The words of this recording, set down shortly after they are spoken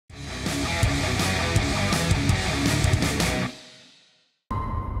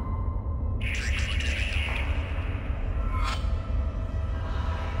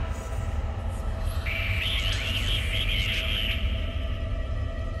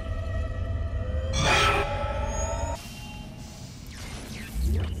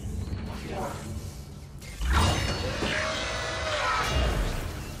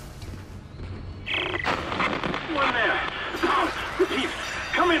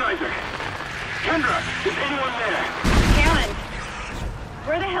Isaac. Kendra, is anyone there? Hammond,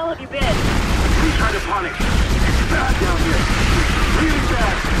 where the hell have you been? Please try to panic. It's bad down here. Really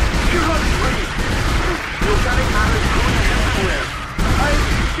bad. You're not free. The organic matter is going everywhere. I'm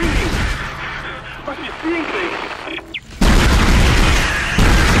cheating. But you're seeing things.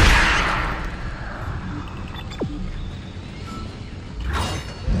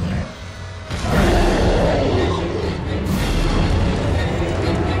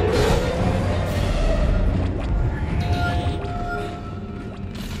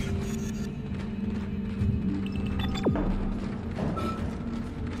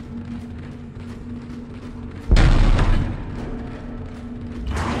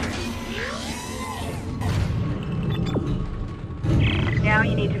 Now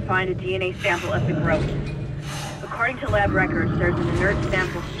you need to find a DNA sample of the growth. According to lab records, there's an inert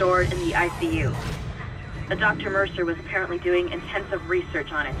sample stored in the ICU. Dr. Mercer was apparently doing intensive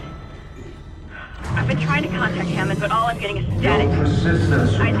research on it. I've been trying to contact Hammond, but all I'm getting is static. Your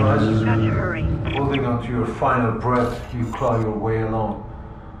persistence surprises You've got me. to hurry. Holding on to your final breath, you claw your way along.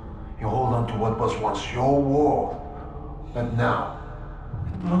 You hold on to what was once your world, but now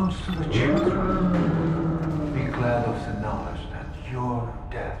it belongs to the children. Be glad of the knowledge that your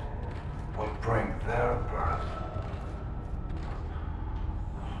death will bring their birth.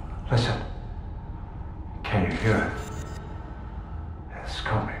 Listen. Can you hear it? It's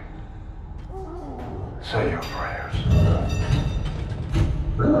coming. Say your prayers.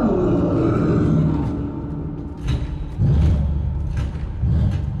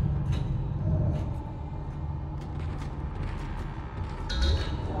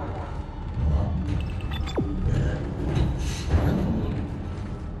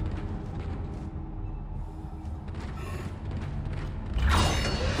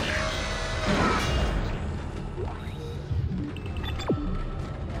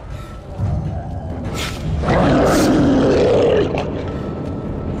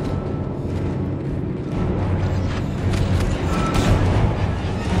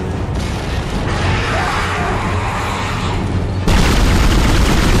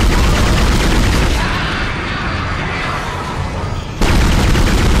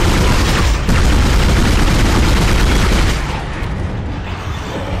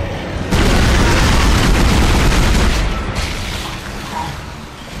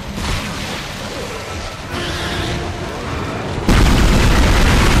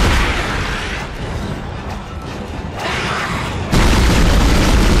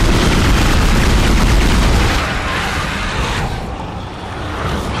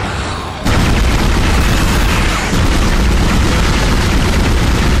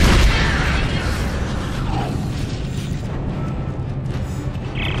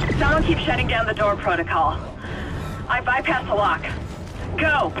 Keep shutting down the door protocol. I bypassed the lock.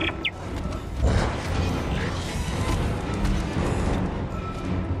 Go!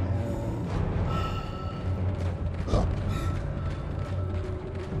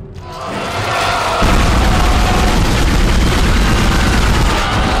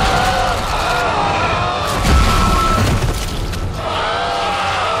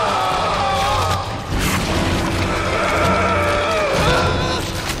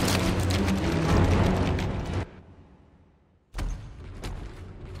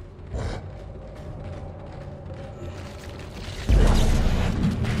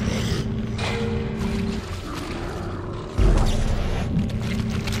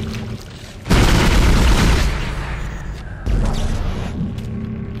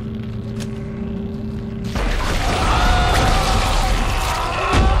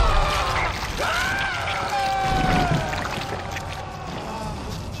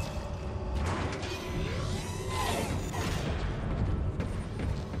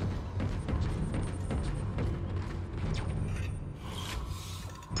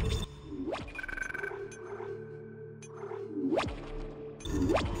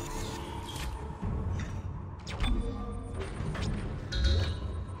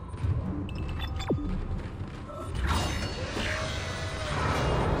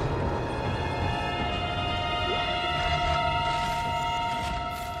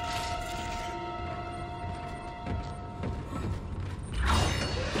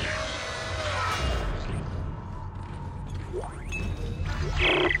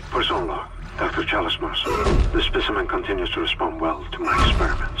 Person log, Dr. Chalice-Mercer. The specimen continues to respond well to my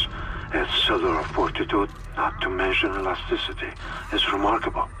experiments. Its cellular fortitude, not to mention elasticity, is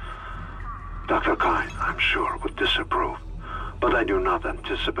remarkable. Dr. Kine, I'm sure, would disapprove. But I do not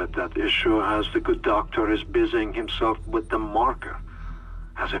anticipate that issue, as the good doctor is busying himself with the marker.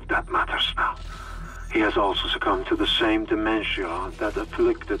 As if that matters now. He has also succumbed to the same dementia that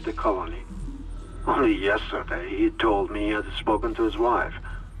afflicted the colony. Only yesterday he told me he had spoken to his wife,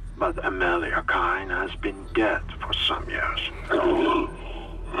 but Amelia Kine has been dead for some years.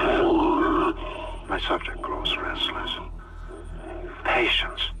 My subject grows restless.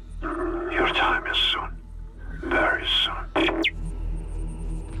 Patience. Your time is soon. Very soon.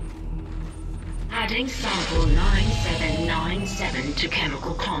 Adding sample 9797 to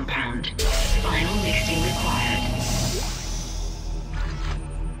chemical compound. Final mixing required.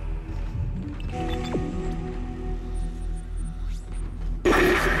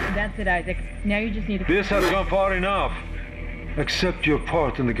 That's it, Isaac. Now you just need to... This has gone far enough. Accept your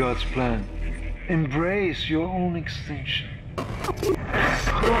part in the God's plan. Embrace your own extinction.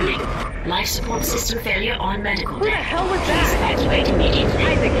 Warning. Life support system failure on medical deck. Who the hell was Please that? evacuate immediately.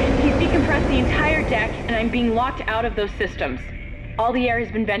 Isaac, he's decompressed the entire deck, and I'm being locked out of those systems. All the air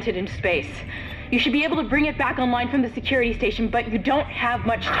has been vented into space. You should be able to bring it back online from the security station, but you don't have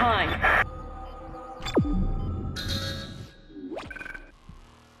much time.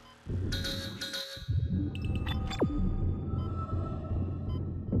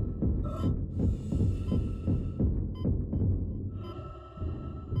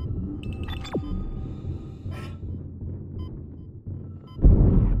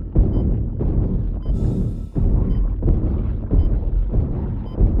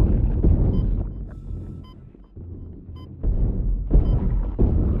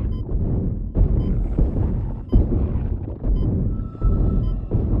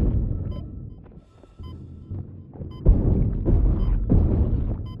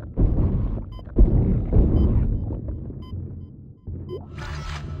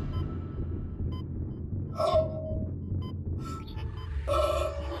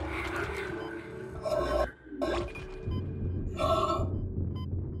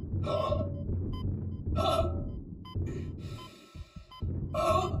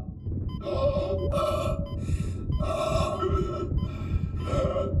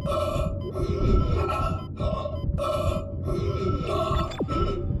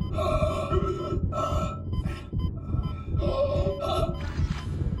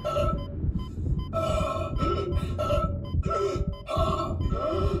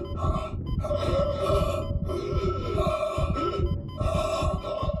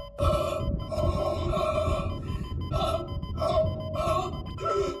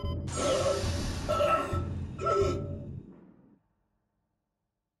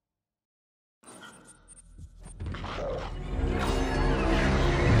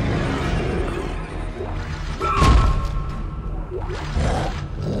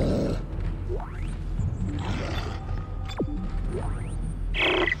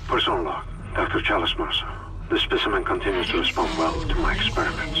 Person log, Dr. Chalice Mercer. The specimen continues to respond well to my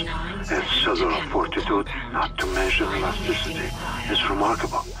experiments. Its cellular fortitude, not to mention elasticity, is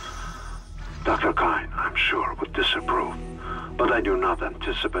remarkable. Dr. Kine, I'm sure, would disapprove. But I do not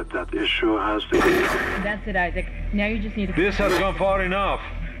anticipate that issue has the... That's it, Isaac. Now you just need to... This has gone far enough.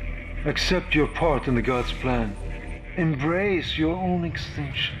 Accept your part in the God's plan. Embrace your own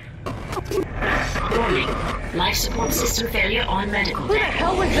extinction. Warning. Life support system failure on medical Who the deck.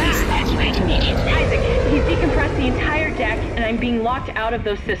 hell was Please that? evacuate immediately. Isaac, he's decompressed the entire deck, and I'm being locked out of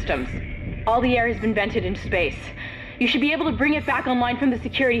those systems. All the air has been vented into space. You should be able to bring it back online from the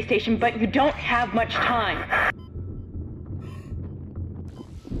security station, but you don't have much time.